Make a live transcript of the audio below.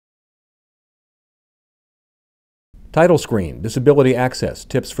Title screen, disability access,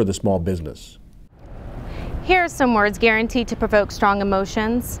 tips for the small business. Here are some words guaranteed to provoke strong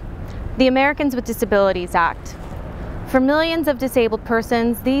emotions. The Americans with Disabilities Act. For millions of disabled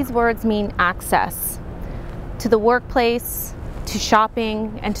persons, these words mean access to the workplace, to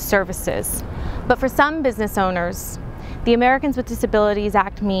shopping, and to services. But for some business owners, the Americans with Disabilities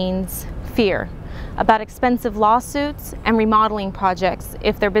Act means fear about expensive lawsuits and remodeling projects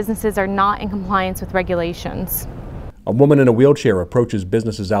if their businesses are not in compliance with regulations. A woman in a wheelchair approaches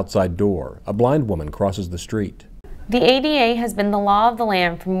business's outside door. A blind woman crosses the street. The ADA has been the law of the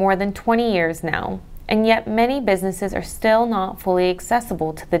land for more than 20 years now, and yet many businesses are still not fully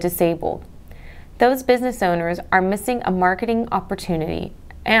accessible to the disabled. Those business owners are missing a marketing opportunity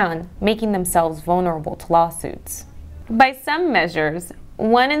and making themselves vulnerable to lawsuits. By some measures,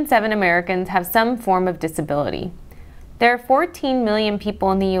 1 in 7 Americans have some form of disability. There are 14 million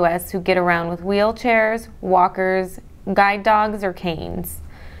people in the U.S. who get around with wheelchairs, walkers, guide dogs, or canes.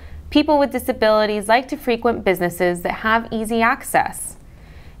 People with disabilities like to frequent businesses that have easy access.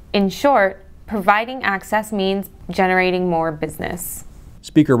 In short, providing access means generating more business.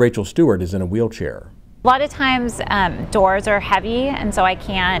 Speaker Rachel Stewart is in a wheelchair. A lot of times doors are heavy, and so I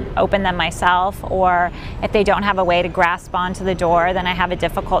can't open them myself, or if they don't have a way to grasp onto the door, then I have a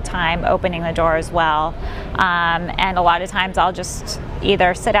difficult time opening the door as well. And a lot of times I'll just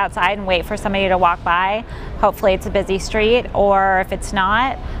either sit outside and wait for somebody to walk by. Hopefully it's a busy street, or if it's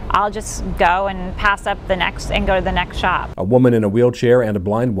not, I'll just go and pass up the next and go to the next shop. A woman in a wheelchair and a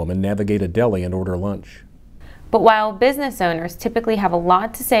blind woman navigate a deli and order lunch. But while business owners typically have a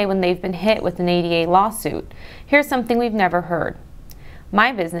lot to say when they've been hit with an ADA lawsuit, here's something we've never heard.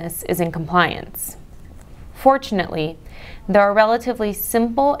 My business is in compliance. Fortunately, there are relatively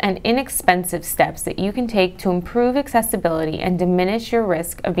simple and inexpensive steps that you can take to improve accessibility and diminish your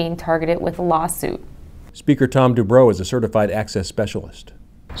risk of being targeted with a lawsuit. Speaker Tom Dubrow is a certified access specialist.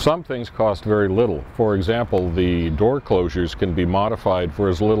 Some things cost very little. For example, the door closures can be modified for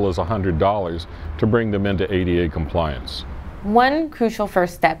as little as $100 to bring them into ADA compliance. One crucial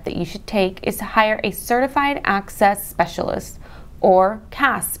first step that you should take is to hire a Certified Access Specialist, or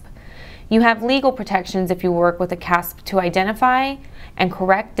CASP. You have legal protections if you work with a CASP to identify and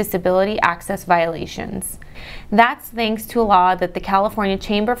correct disability access violations. That's thanks to a law that the California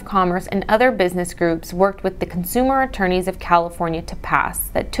Chamber of Commerce and other business groups worked with the Consumer Attorneys of California to pass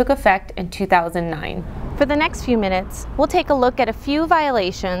that took effect in 2009. For the next few minutes, we'll take a look at a few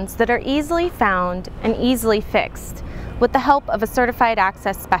violations that are easily found and easily fixed with the help of a certified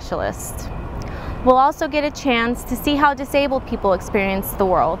access specialist. We'll also get a chance to see how disabled people experience the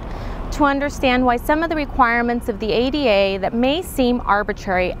world, to understand why some of the requirements of the ADA that may seem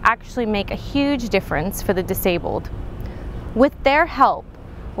arbitrary actually make a huge difference for the disabled. With their help,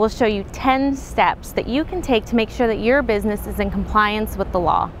 we'll show you 10 steps that you can take to make sure that your business is in compliance with the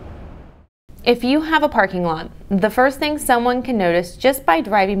law. If you have a parking lot, the first thing someone can notice just by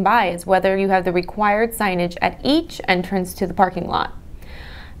driving by is whether you have the required signage at each entrance to the parking lot.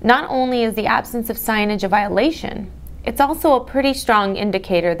 Not only is the absence of signage a violation, it's also a pretty strong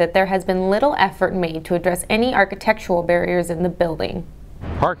indicator that there has been little effort made to address any architectural barriers in the building.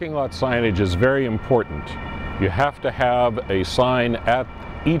 Parking lot signage is very important. You have to have a sign at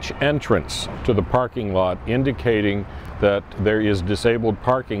each entrance to the parking lot indicating that there is disabled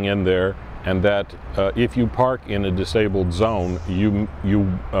parking in there, and that if you park in a disabled zone, you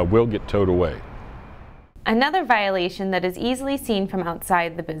will get towed away. Another violation that is easily seen from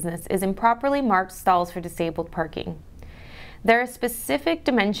outside the business is improperly marked stalls for disabled parking. There are specific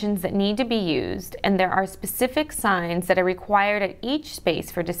dimensions that need to be used, and there are specific signs that are required at each space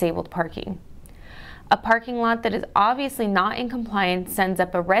for disabled parking. A parking lot that is obviously not in compliance sends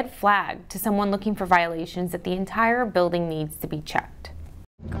up a red flag to someone looking for violations that the entire building needs to be checked.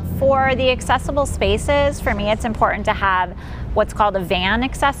 For the accessible spaces, for me it's important to have what's called a van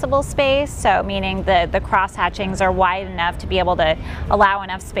accessible space, so meaning the cross hatchings are wide enough to be able to allow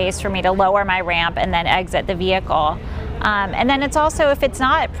enough space for me to lower my ramp and then exit the vehicle. And then it's also, if it's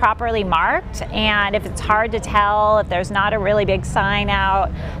not properly marked and if it's hard to tell, if there's not a really big sign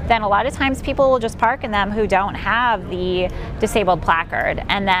out, then a lot of times people will just park in them who don't have the disabled placard,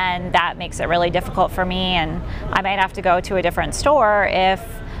 and then that makes it really difficult for me, and I might have to go to a different store if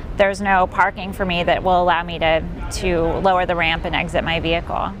there's no parking for me that will allow me to lower the ramp and exit my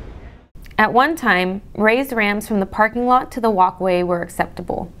vehicle. At one time, raised ramps from the parking lot to the walkway were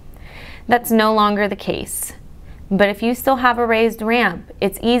acceptable. That's no longer the case. But if you still have a raised ramp,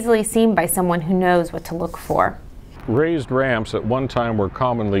 it's easily seen by someone who knows what to look for. Raised ramps at one time were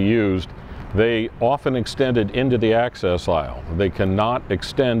commonly used they often extended into the access aisle. They cannot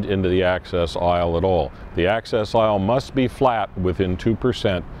extend into the access aisle at all. The access aisle must be flat within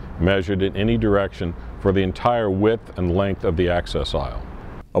 2% measured in any direction for the entire width and length of the access aisle.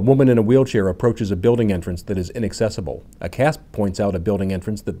 A woman in a wheelchair approaches a building entrance that is inaccessible. A CASP points out a building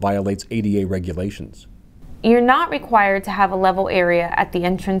entrance that violates ADA regulations. You're not required to have a level area at the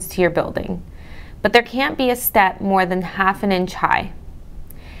entrance to your building, but there can't be a step more than ½ an inch high.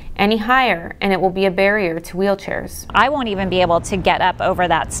 Any higher and it will be a barrier to wheelchairs. I won't even be able to get up over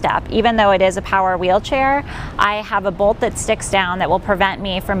that step. Even though it is a power wheelchair, I have a bolt that sticks down that will prevent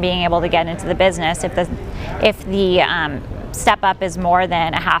me from being able to get into the business if the step up is more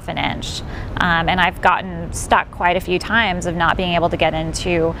than ½ an inch. And I've gotten stuck quite a few times of not being able to get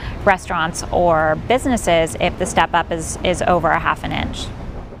into restaurants or businesses if the step up is over ½ an inch.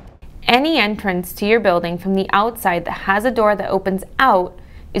 Any entrance to your building from the outside that has a door that opens out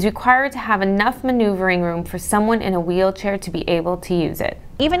is required to have enough maneuvering room for someone in a wheelchair to be able to use it.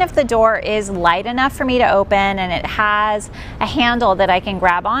 Even if the door is light enough for me to open and it has a handle that I can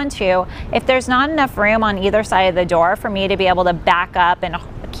grab onto, if there's not enough room on either side of the door for me to be able to back up and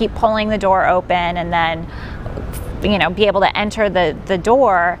keep pulling the door open and then be able to enter the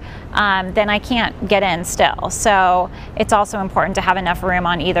door, then I can't get in still. So it's also important to have enough room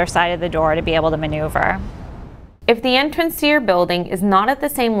on either side of the door to be able to maneuver. If the entrance to your building is not at the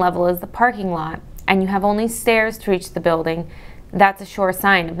same level as the parking lot and you have only stairs to reach the building, that's a sure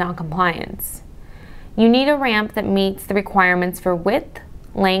sign of non-compliance. You need a ramp that meets the requirements for width,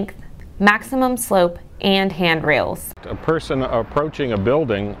 length, maximum slope, and handrails. A person approaching a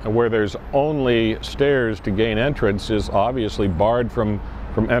building where there's only stairs to gain entrance is obviously barred from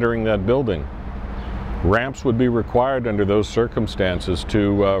entering that building. Ramps would be required under those circumstances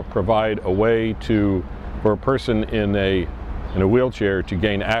to provide a way for a person in a wheelchair to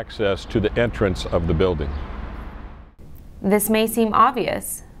gain access to the entrance of the building. This may seem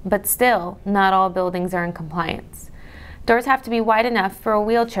obvious, but still, not all buildings are in compliance. Doors have to be wide enough for a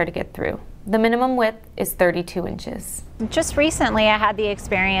wheelchair to get through. The minimum width is 32 inches. Just recently I had the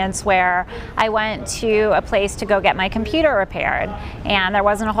experience where I went to a place to go get my computer repaired, and there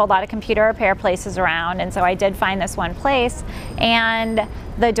wasn't a whole lot of computer repair places around, and so I did find this one place, and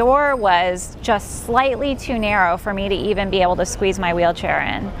the door was just slightly too narrow for me to even be able to squeeze my wheelchair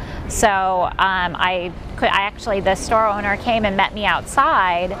in. So the store owner came and met me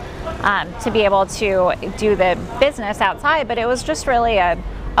outside to be able to do the business outside, but it was just really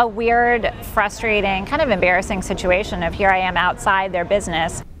a weird, frustrating, kind of embarrassing situation of here I am outside their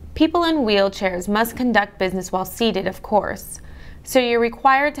business. People in wheelchairs must conduct business while seated, of course, so you're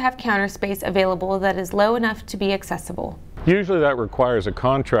required to have counter space available that is low enough to be accessible. Usually that requires a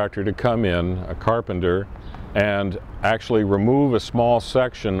contractor to come in, a carpenter, and actually remove a small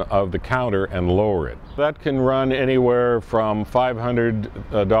section of the counter and lower it. That can run anywhere from $500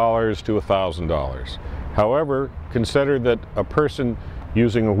 to $1,000. However, consider that a person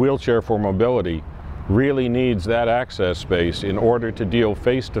using a wheelchair for mobility really needs that access space in order to deal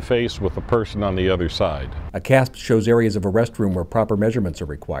face-to-face with the person on the other side. A CASP shows areas of a restroom where proper measurements are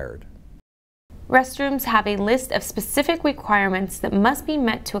required. Restrooms have a list of specific requirements that must be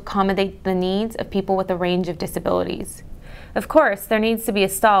met to accommodate the needs of people with a range of disabilities. Of course, there needs to be a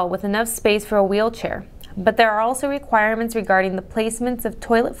stall with enough space for a wheelchair, but there are also requirements regarding the placements of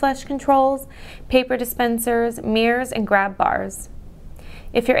toilet flush controls, paper dispensers, mirrors, and grab bars.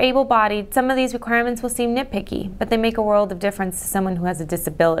 If you're able-bodied, some of these requirements will seem nitpicky, but they make a world of difference to someone who has a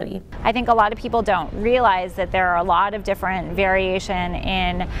disability. I think a lot of people don't realize that there are a lot of different variation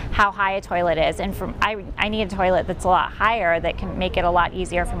in how high a toilet is, and I need a toilet that's a lot higher that can make it a lot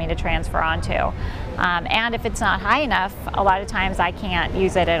easier for me to transfer onto. And if it's not high enough, a lot of times I can't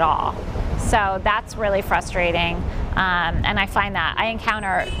use it at all. So that's really frustrating, and I find that I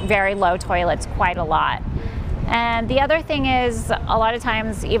encounter very low toilets quite a lot. And the other thing is, a lot of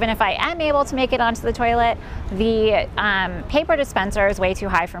times, even if I am able to make it onto the toilet, the paper dispenser is way too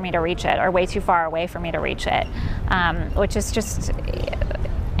high for me to reach it, or way too far away for me to reach it, which is just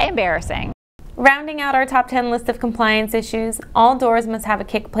embarrassing. Rounding out our top 10 list of compliance issues, all doors must have a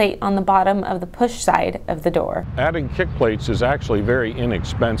kick plate on the bottom of the push side of the door. Adding kick plates is actually very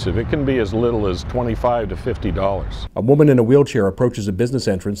inexpensive. It can be as little as $25 to $50. A woman in a wheelchair approaches a business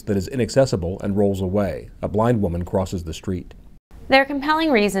entrance that is inaccessible and rolls away. A blind woman crosses the street. There are compelling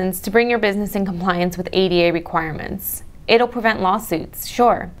reasons to bring your business in compliance with ADA requirements. It'll prevent lawsuits,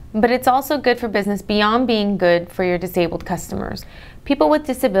 sure, but it's also good for business beyond being good for your disabled customers. People with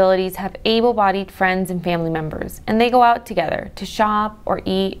disabilities have able-bodied friends and family members, and they go out together to shop or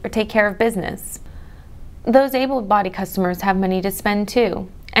eat or take care of business. Those able-bodied customers have money to spend too,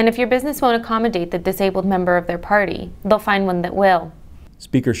 And if your business won't accommodate the disabled member of their party, they'll find one that will.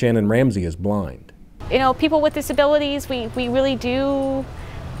 Speaker Shannon Ramsey is blind. You know, people with disabilities, we really do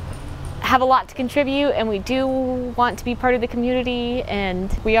have a lot to contribute, and we do want to be part of the community,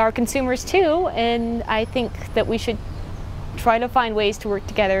 and we are consumers too, and I think that we should try to find ways to work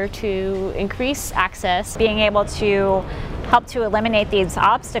together to increase access. Being able to help to eliminate these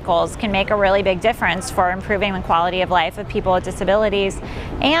obstacles can make a really big difference for improving the quality of life of people with disabilities,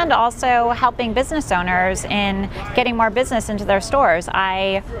 and also helping business owners in getting more business into their stores.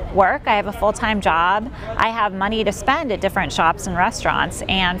 I have a full-time job, I have money to spend at different shops and restaurants,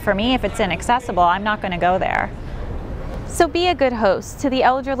 and for me, if it's inaccessible, I'm not going to go there. So be a good host to the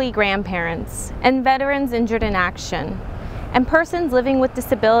elderly grandparents and veterans injured in action, and persons living with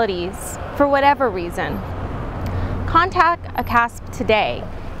disabilities for whatever reason. Contact a CASP today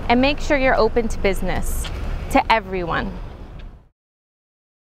and make sure you're open to business, to everyone.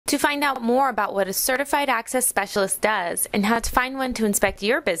 To find out more about what a certified access specialist does and how to find one to inspect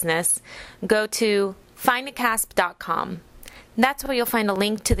your business, go to findacasp.com. That's where you'll find a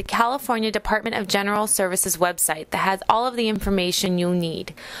link to the California Department of General Services website that has all of the information you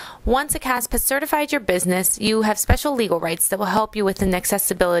need. Once a CASP has certified your business, you have special legal rights that will help you with an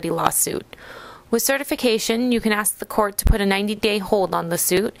accessibility lawsuit. With certification, you can ask the court to put a 90-day hold on the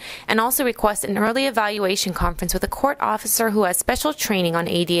suit and also request an early evaluation conference with a court officer who has special training on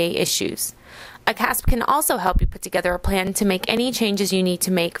ADA issues. A CASP can also help you put together a plan to make any changes you need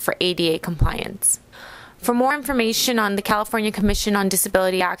to make for ADA compliance. For more information on the California Commission on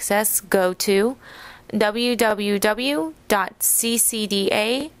Disability Access, go to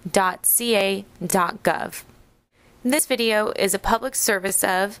www.ccda.ca.gov. This video is a public service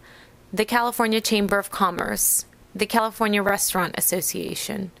of the California Chamber of Commerce, the California Restaurant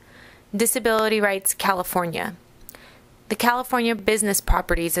Association, Disability Rights California, the California Business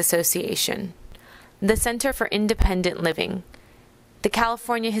Properties Association, the Center for Independent Living, the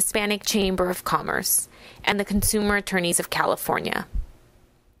California Hispanic Chamber of Commerce, and the Consumer Attorneys of California.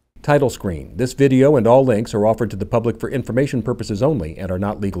 Title screen. This video and all links are offered to the public for information purposes only and are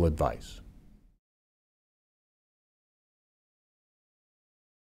not legal advice.